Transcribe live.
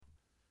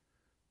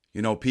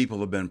You know,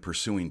 people have been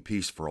pursuing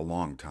peace for a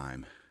long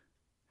time.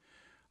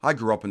 I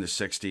grew up in the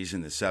 60s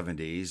and the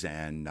 70s,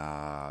 and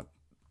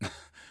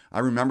I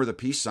remember the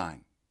peace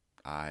sign.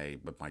 I,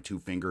 with my two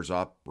fingers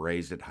up,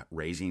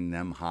 raising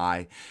them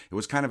high. It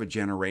was kind of a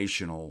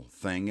generational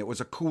thing. It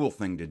was a cool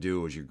thing to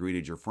do as you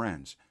greeted your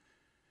friends.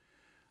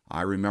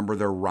 I remember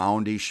the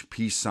roundish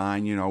peace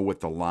sign, with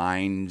the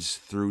lines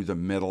through the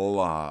middle,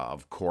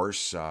 of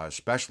course,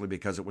 especially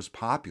because it was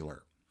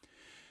popular.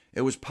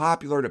 It was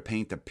popular to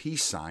paint the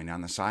peace sign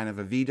on the side of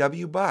a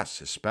VW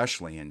bus,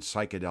 especially in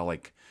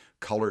psychedelic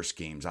color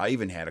schemes. I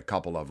even had a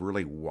couple of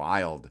really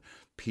wild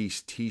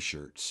peace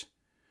t-shirts.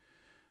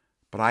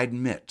 But I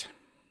admit,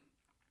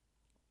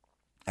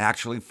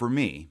 actually for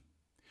me,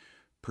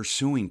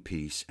 pursuing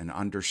peace and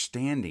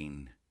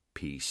understanding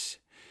peace,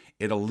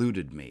 it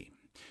eluded me.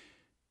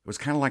 It was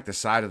kind of like the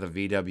side of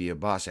the VW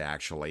bus,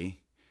 actually.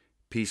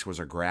 Peace was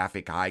a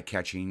graphic,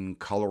 eye-catching,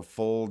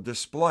 colorful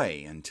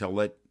display until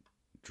it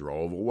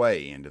drove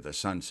away into the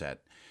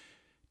sunset,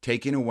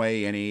 taking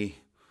away any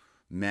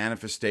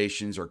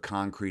manifestations or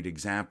concrete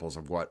examples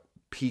of what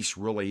peace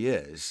really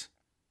is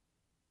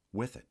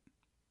with it.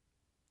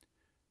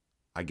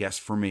 I guess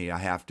for me, I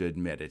have to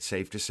admit, it's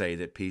safe to say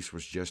that peace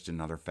was just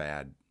another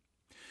fad.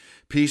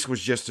 Peace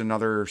was just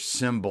another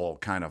symbol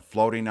kind of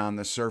floating on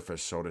the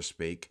surface, so to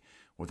speak,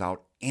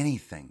 without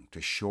anything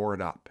to shore it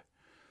up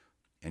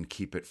and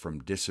keep it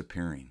from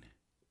disappearing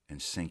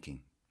and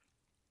sinking.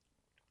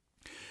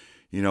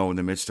 In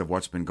the midst of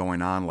what's been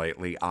going on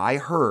lately, I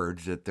heard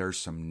that there's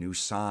some new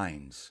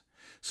signs,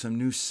 some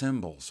new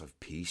symbols of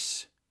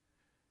peace,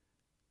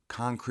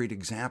 concrete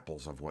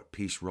examples of what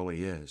peace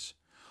really is.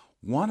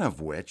 One of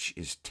which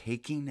is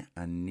taking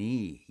a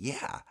knee.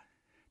 Yeah,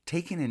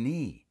 taking a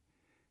knee.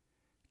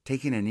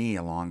 Taking a knee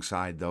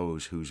alongside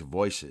those whose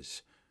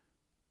voices,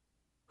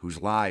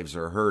 whose lives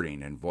are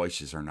hurting and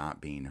voices are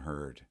not being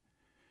heard.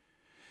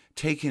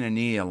 Taking a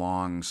knee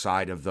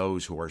alongside of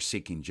those who are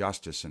seeking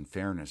justice and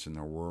fairness in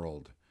their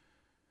world.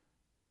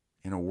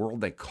 In a world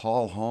they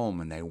call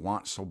home and they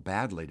want so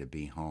badly to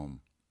be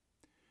home.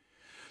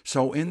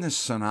 So in the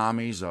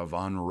tsunamis of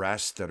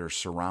unrest that are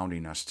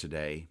surrounding us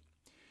today,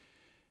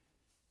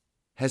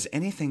 has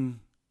anything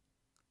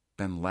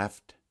been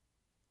left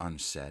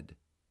unsaid?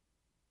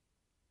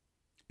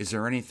 Is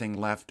there anything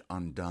left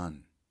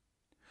undone?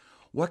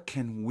 What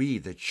can we,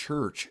 the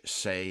church,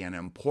 say? And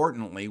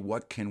importantly,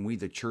 what can we,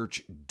 the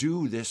church,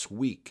 do this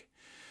week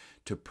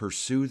to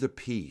pursue the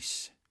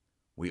peace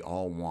we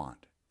all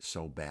want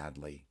so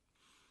badly?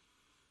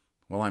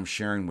 Well, I'm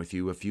sharing with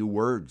you a few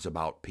words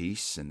about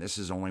peace, and this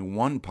is only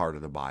one part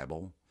of the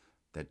Bible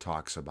that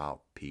talks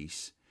about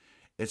peace.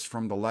 It's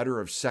from the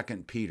letter of 2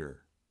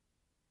 Peter,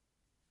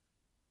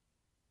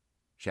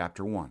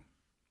 chapter 1.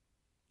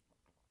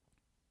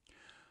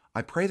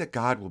 I pray that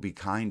God will be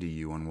kind to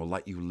you and will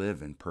let you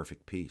live in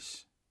perfect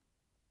peace.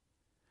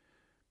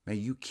 May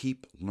you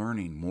keep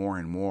learning more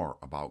and more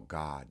about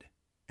God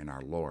and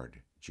our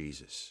Lord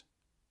Jesus.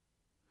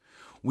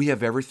 We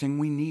have everything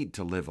we need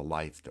to live a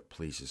life that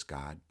pleases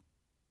God.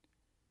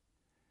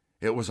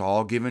 It was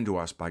all given to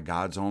us by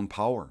God's own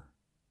power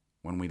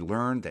when we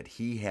learned that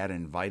He had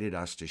invited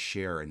us to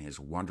share in His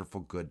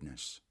wonderful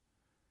goodness.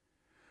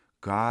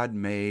 God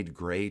made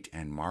great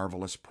and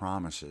marvelous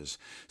promises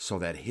so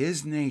that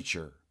His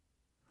nature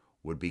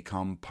would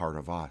become part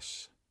of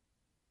us.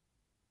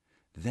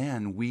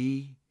 Then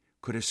we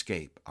could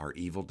escape our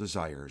evil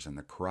desires and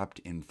the corrupt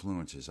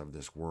influences of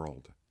this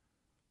world.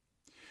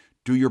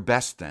 Do your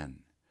best,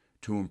 then,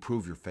 to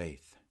improve your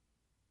faith.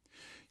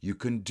 You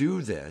can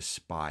do this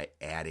by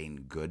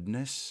adding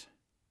goodness,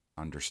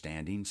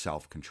 understanding,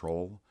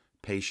 self-control,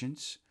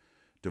 patience,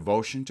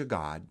 devotion to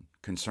God,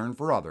 concern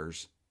for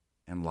others,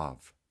 and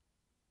love.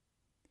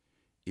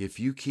 If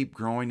you keep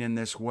growing in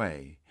this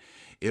way,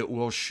 it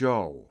will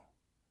show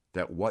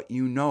that what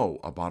you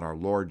know about our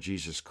Lord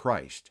Jesus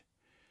Christ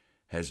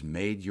has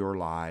made your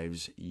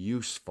lives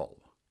useful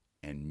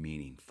and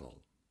meaningful.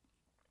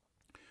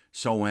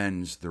 So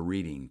ends the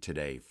reading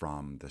today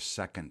from the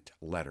second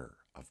letter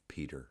of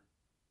Peter.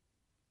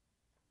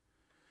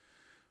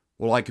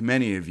 Well, like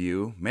many of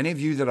you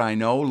that I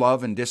know,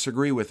 love, and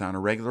disagree with on a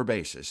regular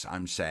basis,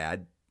 I'm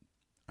sad,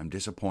 I'm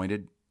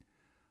disappointed,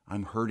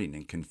 I'm hurting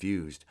and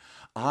confused.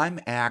 I'm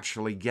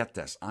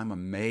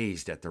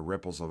amazed at the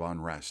ripples of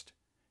unrest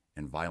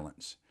and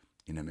violence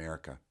in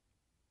America.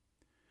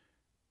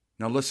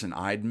 Now listen,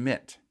 I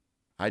admit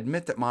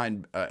that my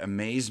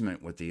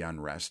amazement with the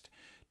unrest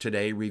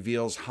today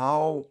reveals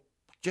how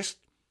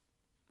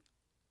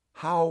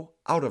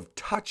out of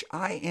touch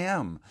I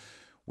am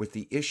with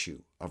the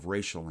issue of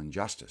racial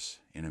injustice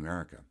in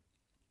America.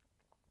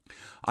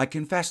 I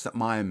confess that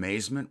my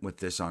amazement with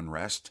this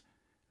unrest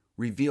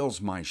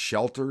reveals my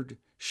sheltered,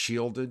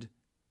 shielded,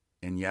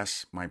 and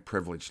yes, my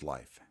privileged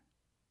life.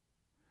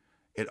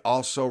 It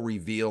also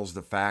reveals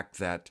the fact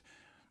that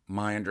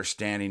my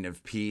understanding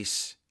of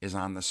peace is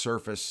on the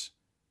surface,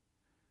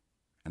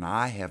 and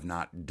I have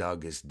not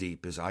dug as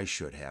deep as I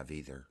should have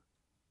either.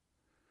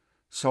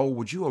 So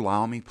would you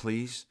allow me,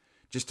 please,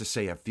 just to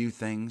say a few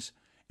things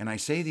And I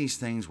say these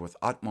things with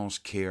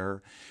utmost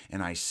care,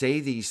 and I say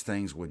these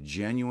things with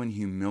genuine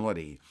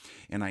humility,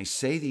 and I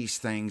say these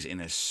things in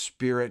a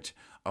spirit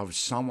of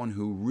someone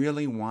who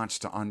really wants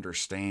to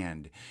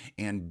understand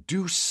and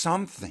do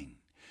something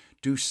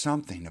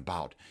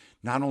about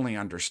not only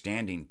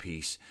understanding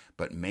peace,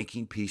 but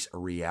making peace a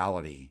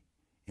reality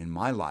in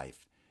my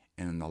life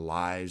and in the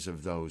lives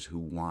of those who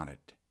want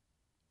it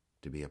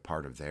to be a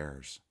part of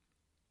theirs.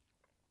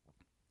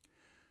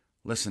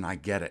 Listen, I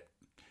get it.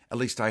 At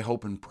least I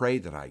hope and pray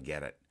that I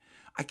get it.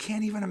 I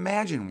can't even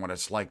imagine what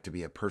it's like to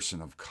be a person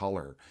of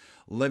color,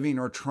 living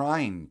or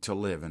trying to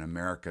live in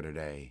America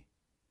today.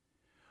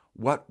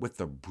 What with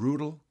the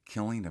brutal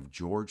killing of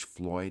George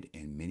Floyd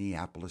in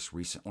Minneapolis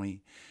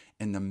recently,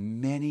 and the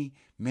many,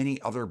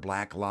 many other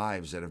black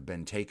lives that have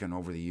been taken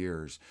over the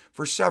years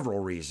for several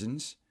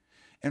reasons,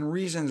 and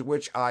reasons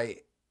which I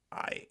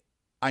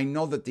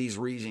know that these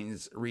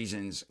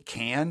reasons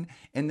can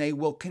and they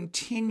will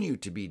continue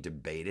to be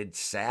debated,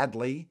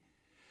 sadly,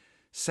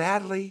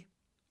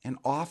 and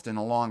often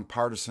along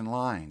partisan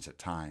lines at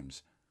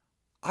times.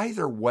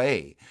 Either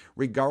way,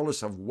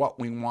 regardless of what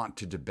we want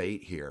to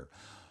debate here,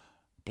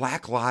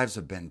 black lives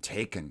have been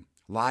taken,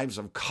 lives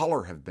of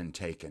color have been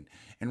taken,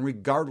 and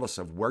regardless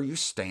of where you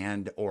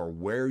stand or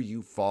where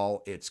you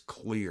fall, it's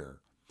clear.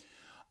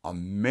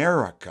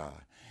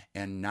 America,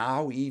 and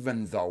now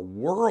even the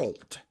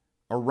world,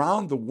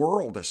 around the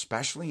world,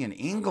 especially in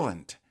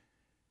England,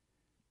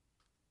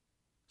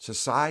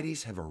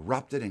 societies have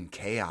erupted in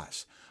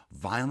chaos,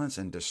 violence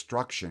and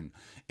destruction,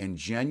 and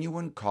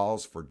genuine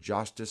calls for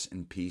justice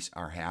and peace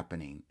are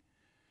happening.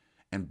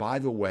 And by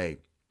the way,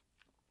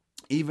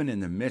 even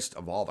in the midst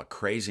of all the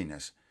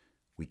craziness,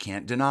 we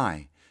can't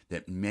deny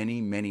that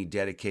many, many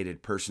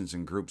dedicated persons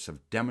and groups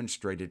have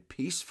demonstrated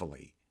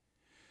peacefully.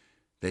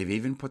 They've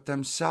even put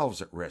themselves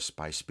at risk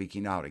by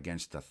speaking out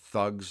against the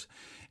thugs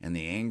and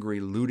the angry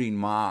looting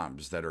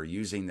mobs that are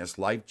using this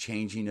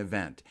life-changing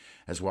event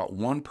as what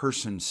one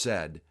person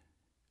said,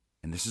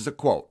 and this is a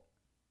quote,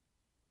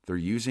 "They're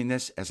using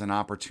this as an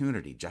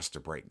opportunity just to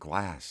break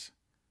glass."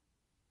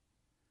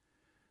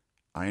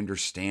 I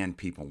understand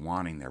people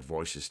wanting their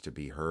voices to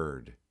be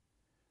heard.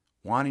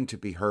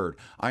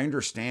 I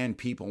understand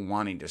people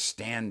wanting to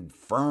stand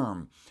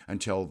firm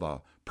until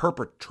the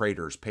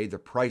perpetrators pay the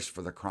price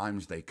for the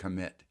crimes they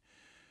commit.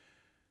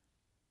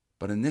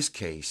 But in this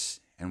case,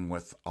 and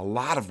with a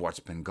lot of what's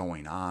been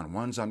going on,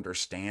 one's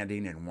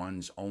understanding and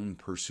one's own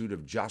pursuit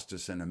of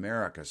justice in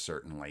America,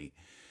 certainly,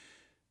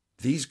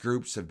 these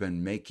groups have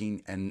been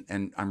making,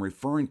 and I'm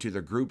referring to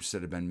the groups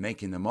that have been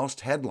making the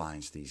most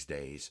headlines these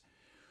days,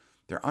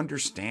 their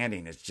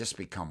understanding has just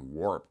become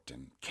warped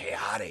and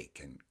chaotic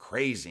and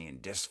crazy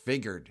and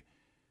disfigured.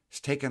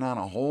 It's taken on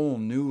a whole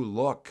new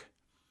look.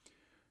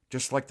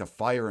 Just like the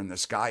fire in the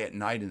sky at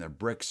night and the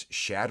bricks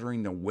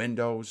shattering the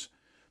windows,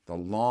 the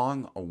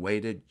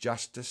long-awaited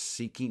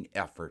justice-seeking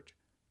effort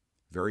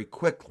very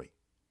quickly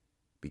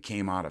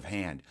became out of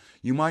hand.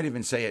 You might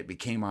even say it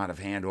became out of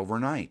hand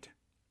overnight.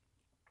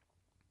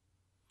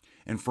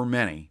 And for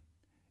many,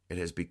 it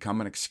has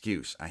become an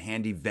excuse, a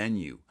handy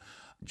venue,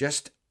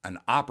 just an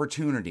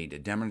opportunity to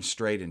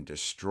demonstrate and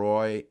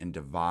destroy and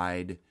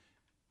divide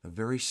the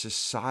very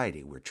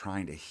society we're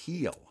trying to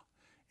heal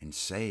and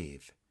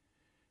save.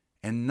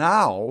 And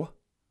now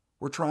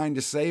we're trying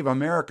to save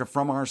America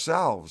from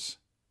ourselves.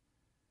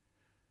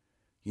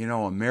 You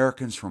know,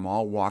 Americans from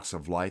all walks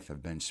of life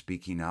have been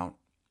speaking out.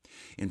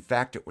 In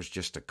fact, it was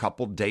just a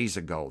couple days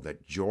ago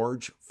that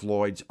George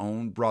Floyd's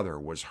own brother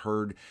was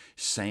heard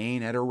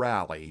saying at a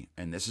rally,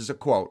 and this is a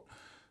quote,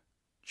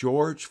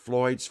 "George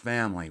Floyd's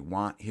family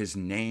want his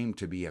name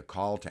to be a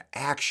call to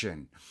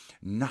action,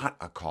 not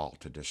a call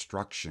to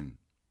destruction."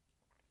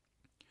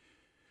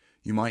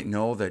 You might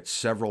know that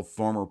several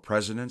former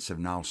presidents have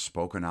now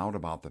spoken out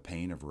about the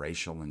pain of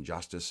racial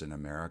injustice in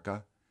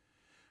America.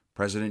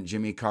 President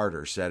Jimmy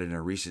Carter said in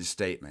a recent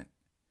statement,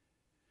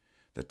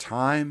 "The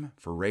time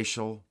for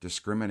racial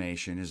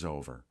discrimination is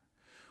over.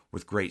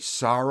 With great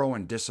sorrow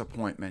and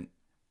disappointment,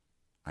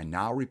 I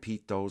now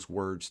repeat those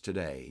words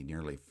today,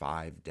 nearly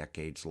 5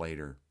 decades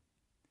later.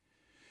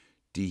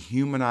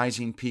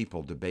 Dehumanizing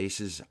people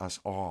debases us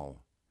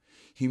all.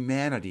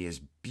 Humanity is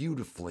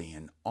beautifully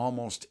and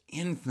almost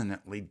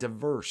infinitely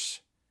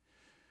diverse.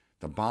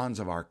 The bonds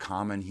of our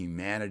common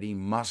humanity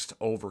must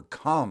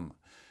overcome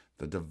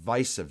the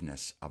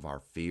divisiveness of our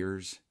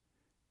fears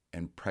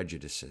and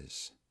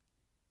prejudices.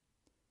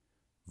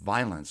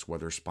 Violence,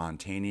 whether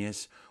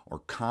spontaneous or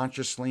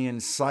consciously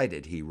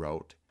incited," he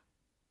wrote,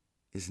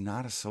 "is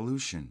not a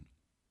solution."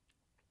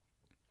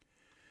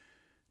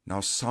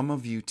 Now, some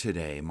of you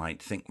today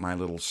might think my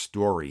little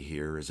story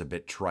here is a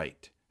bit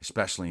trite,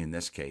 especially in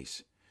this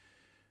case.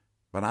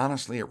 But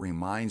honestly, it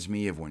reminds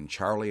me of when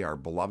Charlie, our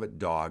beloved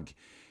dog,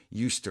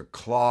 used to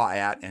claw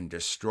at and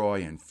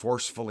destroy and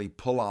forcefully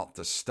pull out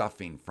the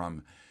stuffing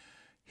from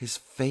his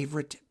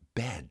favorite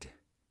bed.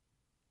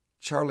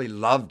 Charlie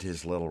loved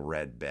his little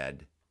red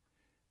bed.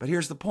 But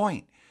here's the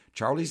point.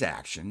 Charlie's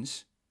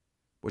actions,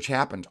 which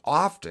happened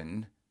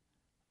often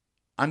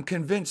I'm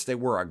convinced they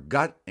were a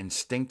gut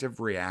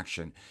instinctive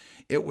reaction.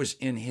 It was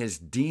in his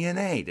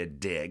DNA to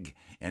dig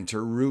and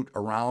to root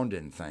around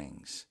in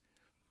things.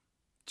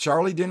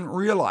 Charlie didn't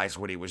realize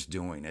what he was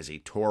doing as he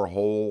tore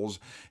holes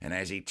and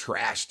as he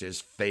trashed his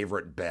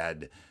favorite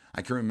bed.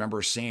 I can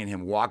remember seeing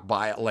him walk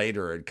by it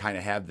later and kind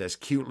of have this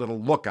cute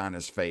little look on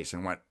his face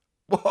and went,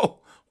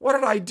 "Whoa, what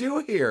did I do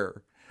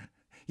here?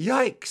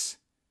 Yikes."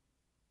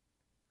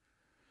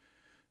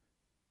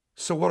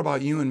 So what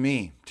about you and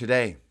me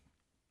today?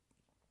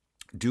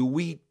 Do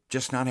we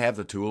just not have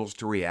the tools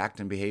to react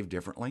and behave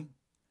differently?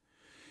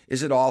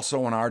 Is it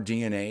also in our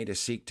DNA to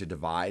seek to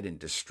divide and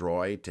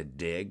destroy, to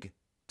dig,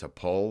 to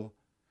pull,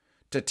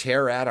 to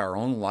tear at our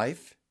own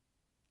life,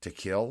 to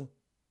kill,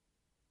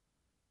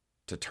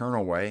 to turn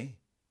away?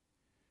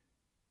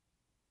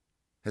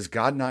 Has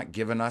God not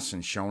given us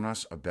and shown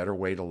us a better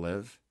way to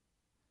live?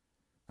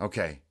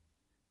 Okay,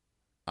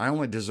 I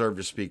only deserve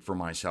to speak for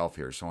myself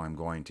here, so I'm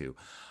going to.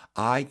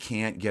 I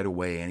can't get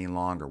away any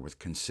longer with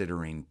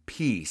considering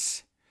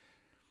peace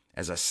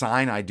as a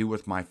sign I do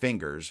with my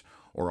fingers,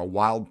 or a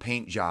wild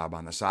paint job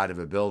on the side of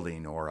a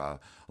building, or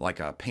like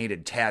a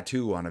painted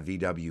tattoo on a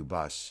VW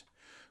bus.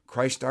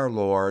 Christ our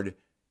Lord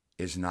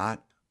is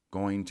not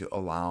going to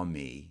allow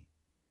me,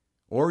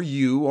 or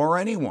you, or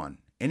anyone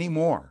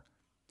anymore,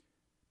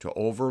 to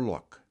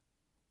overlook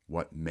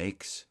what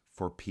makes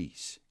for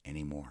peace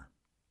anymore.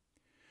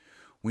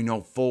 We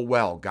know full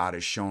well God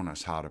has shown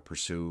us how to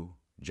pursue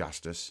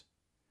justice,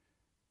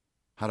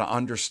 how to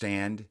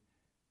understand,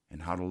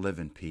 and how to live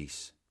in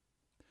peace.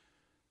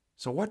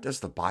 So what does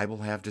the Bible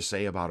have to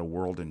say about a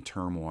world in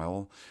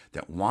turmoil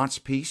that wants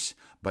peace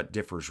but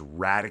differs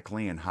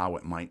radically in how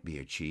it might be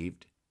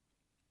achieved?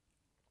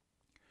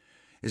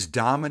 Is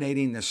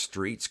dominating the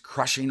streets,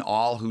 crushing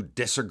all who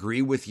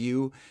disagree with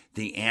you,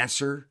 the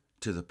answer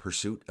to the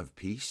pursuit of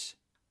peace?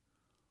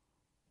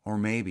 Or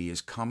maybe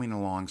is coming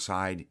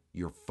alongside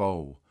your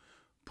foe,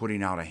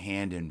 putting out a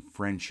hand in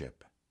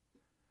friendship,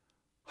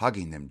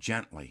 hugging them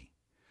gently,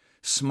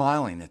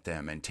 smiling at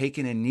them, and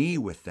taking a knee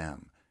with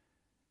them,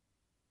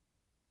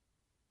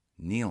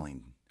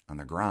 kneeling on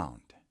the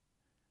ground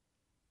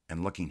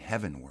and looking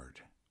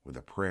heavenward with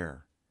a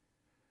prayer?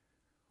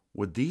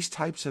 Would these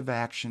types of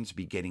actions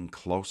be getting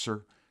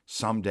closer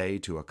someday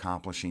to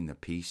accomplishing the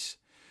peace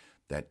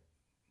that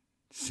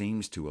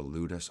seems to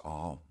elude us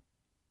all?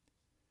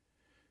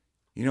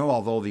 You know,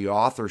 although the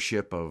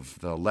authorship of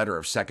the letter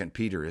of 2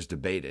 Peter is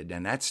debated,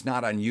 and that's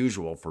not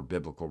unusual for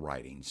biblical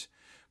writings,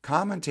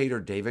 commentator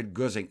David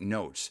Guzik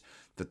notes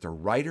that the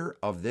writer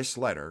of this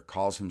letter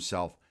calls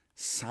himself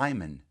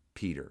Simon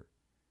Peter.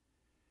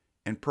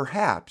 And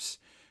perhaps,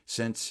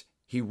 since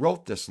he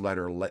wrote this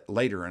letter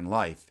later in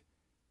life,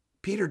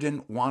 Peter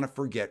didn't want to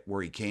forget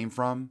where he came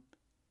from,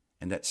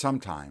 and that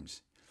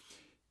sometimes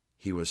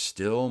he was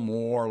still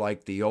more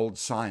like the old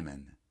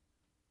Simon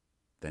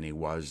than he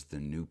was the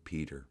new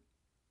Peter.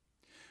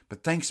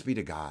 But thanks be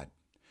to God.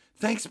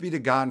 Thanks be to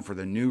God for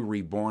the new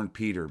reborn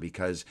Peter,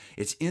 because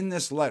it's in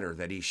this letter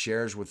that he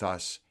shares with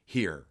us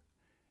here.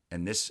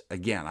 And this,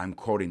 again, I'm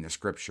quoting the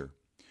scripture.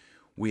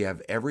 We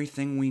have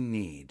everything we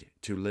need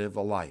to live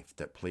a life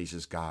that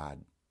pleases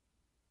God.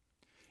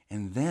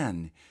 And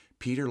then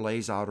Peter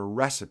lays out a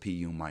recipe,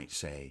 you might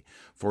say,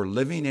 for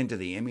living into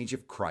the image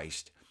of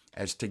Christ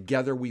as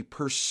together we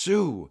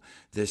pursue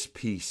this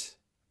peace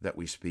that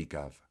we speak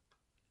of.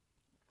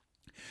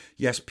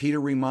 Yes, Peter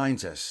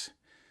reminds us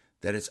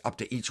that it's up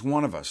to each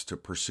one of us to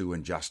pursue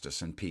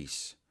injustice and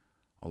peace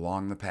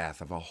along the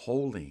path of a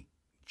holy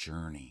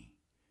journey.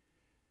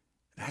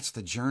 That's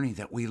the journey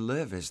that we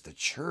live as the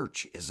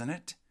church, isn't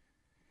it?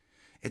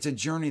 It's a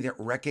journey that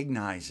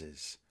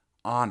recognizes,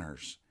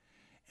 honors,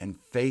 and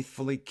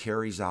faithfully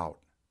carries out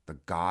the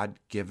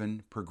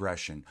God-given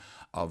progression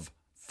of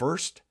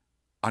first,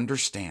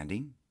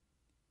 understanding,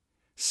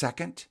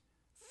 second,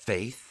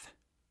 faith.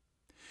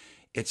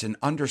 It's an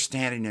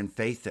understanding and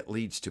faith that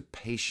leads to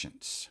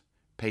patience,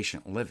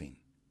 patient living.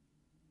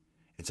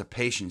 It's a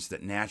patience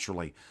that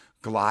naturally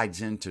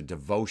glides into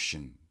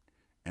devotion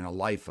and a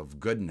life of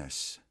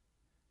goodness.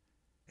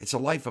 It's a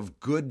life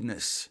of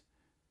goodness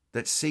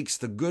that seeks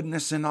the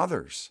goodness in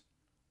others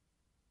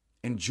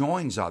and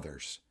joins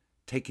others,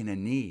 taking a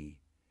knee.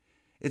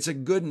 It's a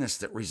goodness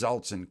that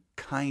results in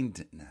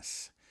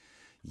kindness,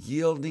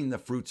 yielding the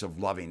fruits of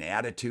loving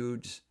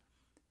attitudes,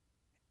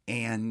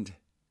 and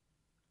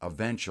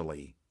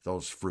eventually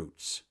those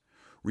fruits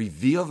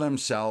reveal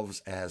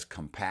themselves as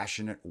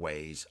compassionate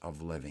ways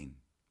of living.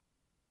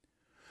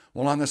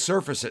 Well, on the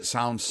surface, it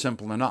sounds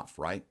simple enough,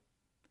 right?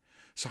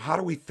 So how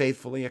do we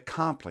faithfully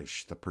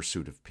accomplish the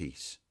pursuit of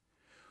peace?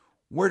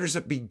 Where does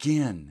it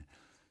begin?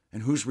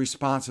 And whose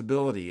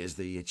responsibility is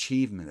the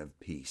achievement of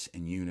peace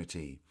and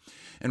unity?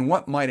 And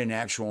what might an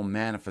actual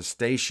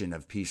manifestation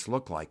of peace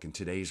look like in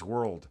today's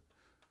world?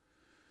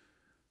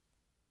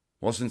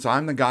 Well, since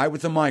I'm the guy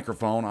with the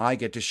microphone, I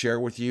get to share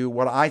with you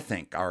what I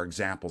think are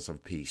examples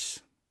of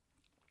peace.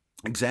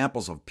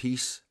 Examples of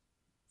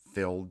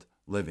peace-filled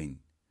living.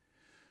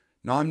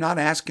 Now, I'm not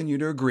asking you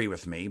to agree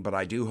with me, but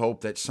I do hope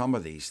that some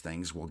of these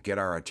things will get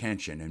our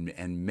attention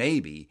and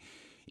maybe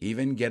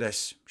even get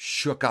us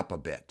shook up a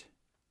bit.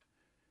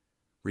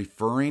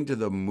 Referring to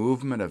the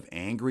movement of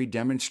angry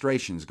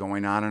demonstrations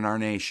going on in our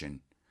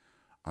nation,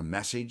 a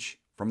message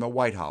from the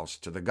White House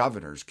to the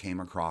governors came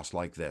across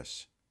like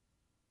this.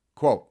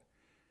 Quote,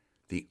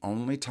 "The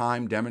only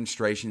time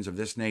demonstrations of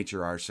this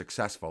nature are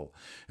successful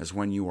is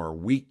when you are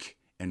weak,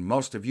 and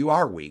most of you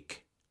are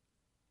weak."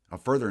 A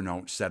further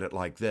note said it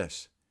like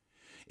this: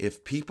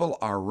 "If people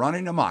are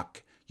running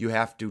amok, you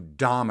have to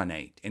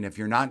dominate, and if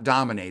you're not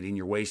dominating,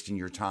 you're wasting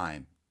your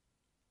time."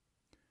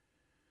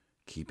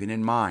 Keeping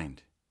in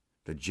mind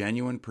the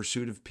genuine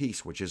pursuit of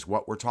peace, which is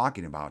what we're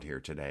talking about here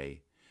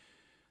today,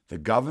 the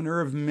governor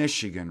of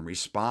Michigan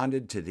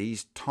responded to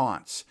these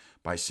taunts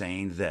by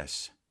saying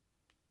this: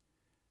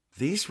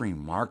 "These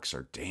remarks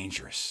are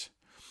dangerous.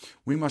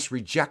 We must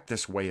reject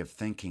this way of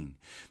thinking.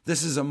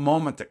 This is a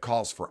moment that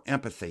calls for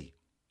empathy,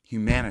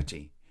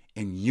 humanity,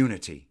 and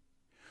unity.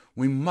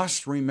 We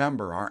must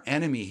remember our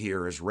enemy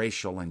here is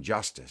racial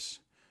injustice,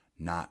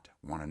 not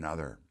one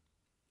another."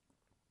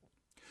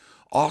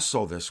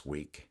 Also this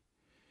week,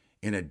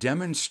 in a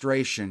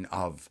demonstration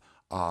of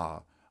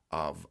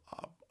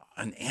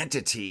an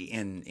entity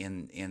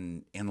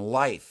in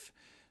life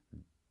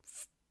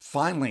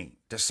finally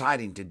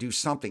deciding to do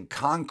something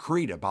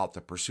concrete about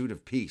the pursuit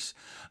of peace,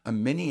 a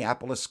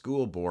Minneapolis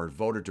school board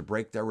voted to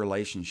break their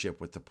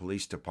relationship with the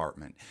police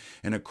department.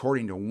 And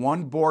according to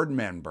one board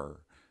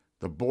member,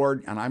 the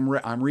board, and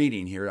I'm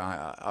reading here,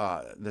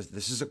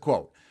 this is a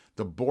quote,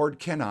 "The board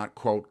cannot,"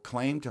 quote,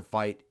 "claim to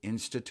fight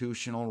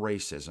institutional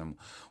racism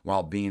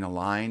while being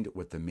aligned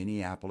with the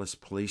Minneapolis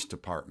Police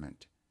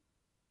Department,"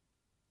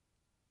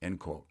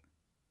 end quote.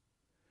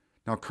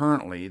 Now,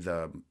 currently,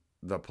 the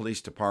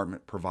police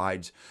department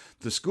provides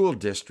the school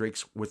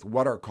districts with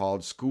what are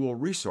called school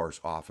resource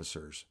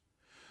officers.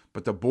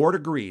 But the board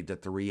agreed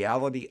that the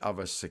reality of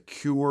a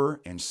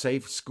secure and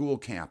safe school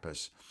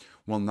campus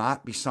will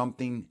not be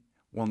something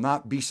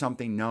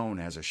known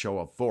as a show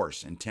of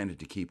force intended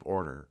to keep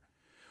order.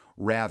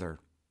 Rather,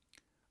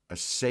 a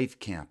safe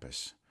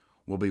campus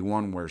will be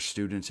one where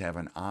students have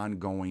an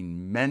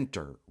ongoing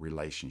mentor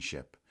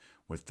relationship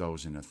with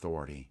those in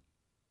authority.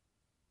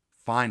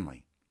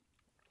 Finally,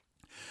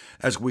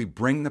 as we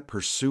bring the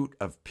pursuit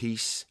of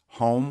peace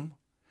home,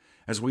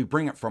 as we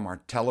bring it from our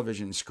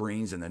television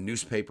screens and the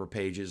newspaper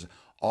pages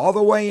all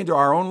the way into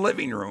our own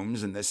living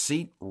rooms and the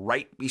seat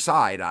right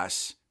beside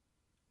us,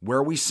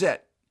 where we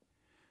sit,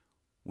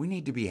 we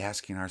need to be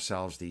asking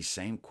ourselves these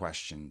same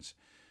questions.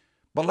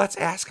 But let's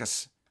ask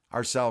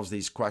ourselves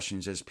these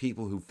questions as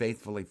people who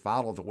faithfully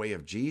follow the way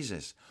of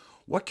Jesus.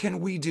 What can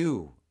we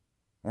do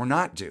or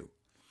not do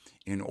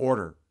in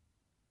order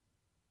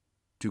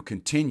to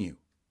continue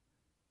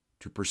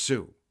to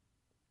pursue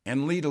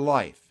and lead a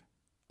life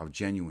of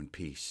genuine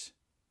peace?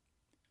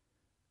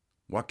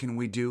 What can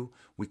we do?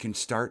 We can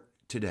start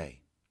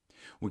today.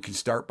 We can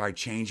start by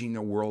changing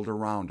the world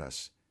around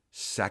us,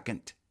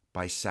 second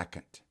by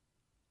second,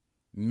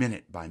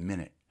 minute by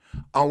minute,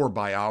 hour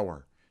by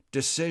hour,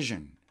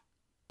 decision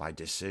by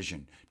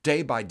decision,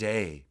 day by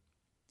day,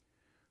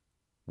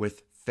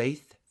 with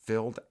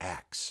faith-filled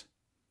acts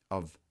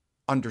of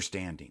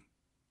understanding,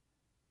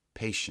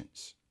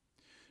 patience,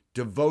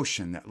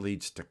 devotion that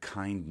leads to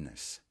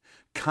kindness,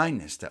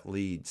 kindness that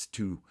leads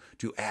to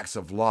acts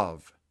of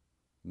love,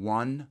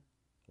 one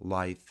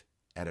life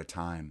at a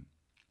time,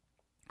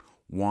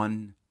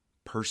 one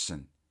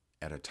person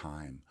at a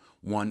time,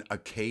 one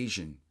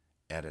occasion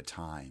at a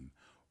time,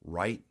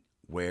 right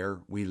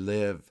where we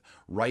live,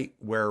 right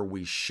where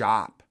we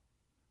shop,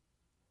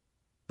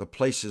 the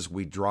places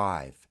we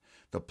drive,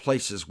 the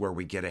places where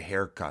we get a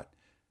haircut,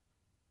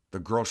 the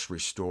grocery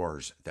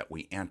stores that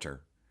we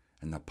enter,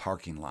 and the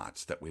parking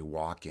lots that we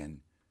walk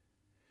in.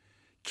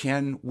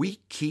 Can we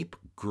keep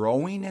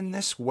growing in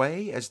this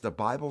way, as the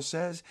Bible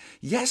says?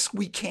 Yes,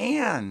 we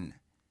can.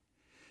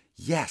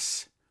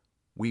 Yes,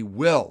 we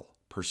will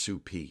pursue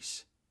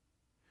peace.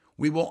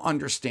 We will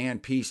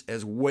understand peace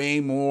as way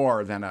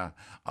more than a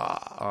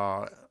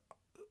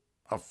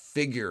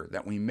figure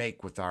that we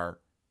make with our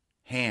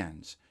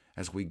hands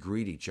as we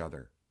greet each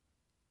other,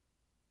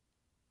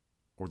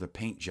 or the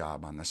paint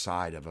job on the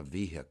side of a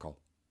vehicle.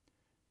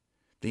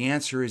 The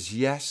answer is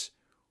yes,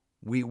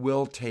 we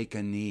will take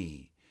a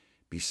knee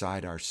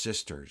beside our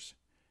sisters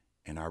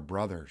and our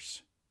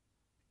brothers.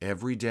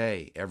 Every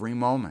day, every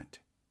moment,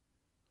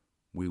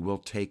 we will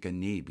take a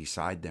knee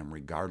beside them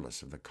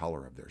regardless of the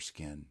color of their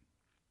skin.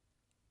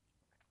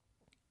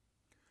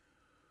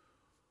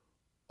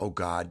 Oh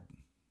God,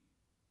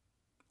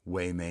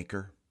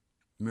 waymaker,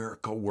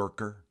 miracle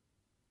worker,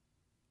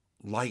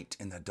 light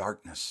in the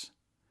darkness,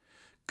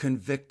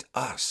 convict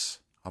us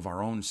of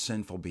our own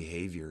sinful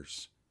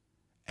behaviors,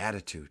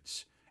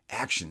 attitudes,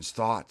 actions,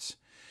 thoughts,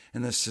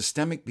 and the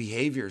systemic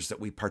behaviors that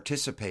we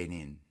participate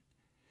in.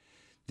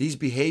 These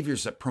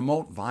behaviors that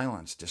promote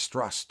violence,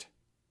 distrust,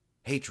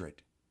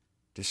 hatred,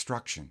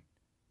 destruction,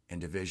 and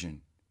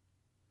division.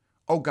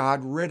 Oh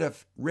God,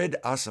 rid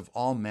us of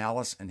all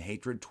malice and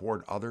hatred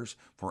toward others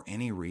for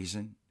any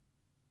reason.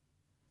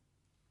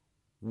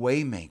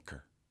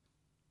 Waymaker,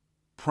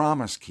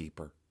 promise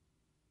keeper,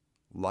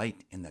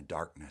 light in the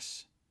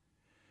darkness.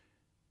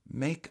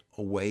 Make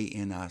a way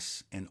in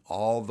us and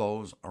all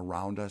those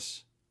around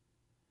us,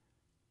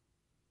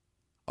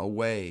 a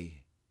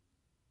way,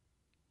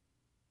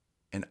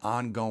 an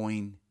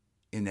ongoing,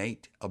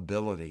 innate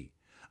ability,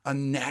 a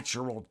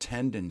natural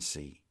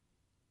tendency,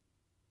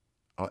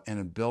 an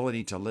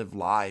ability to live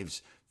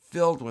lives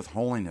filled with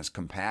holiness,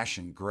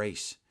 compassion,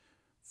 grace,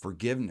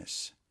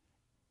 forgiveness,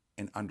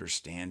 and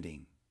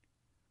understanding.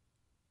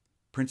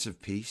 Prince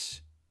of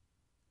Peace,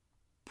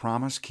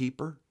 Promise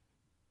Keeper,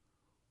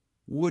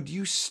 would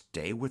you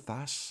stay with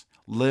us,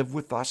 live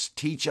with us,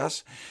 teach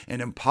us,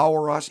 and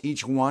empower us,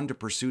 each one, to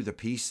pursue the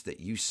peace that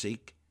you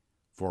seek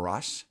for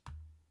us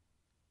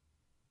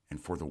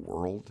and for the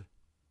world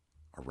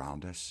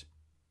around us?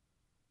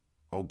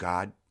 Oh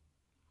God,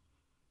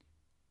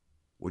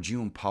 would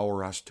you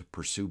empower us to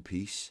pursue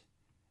peace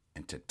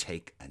and to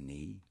take a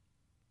knee?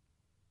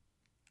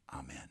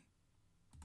 Amen.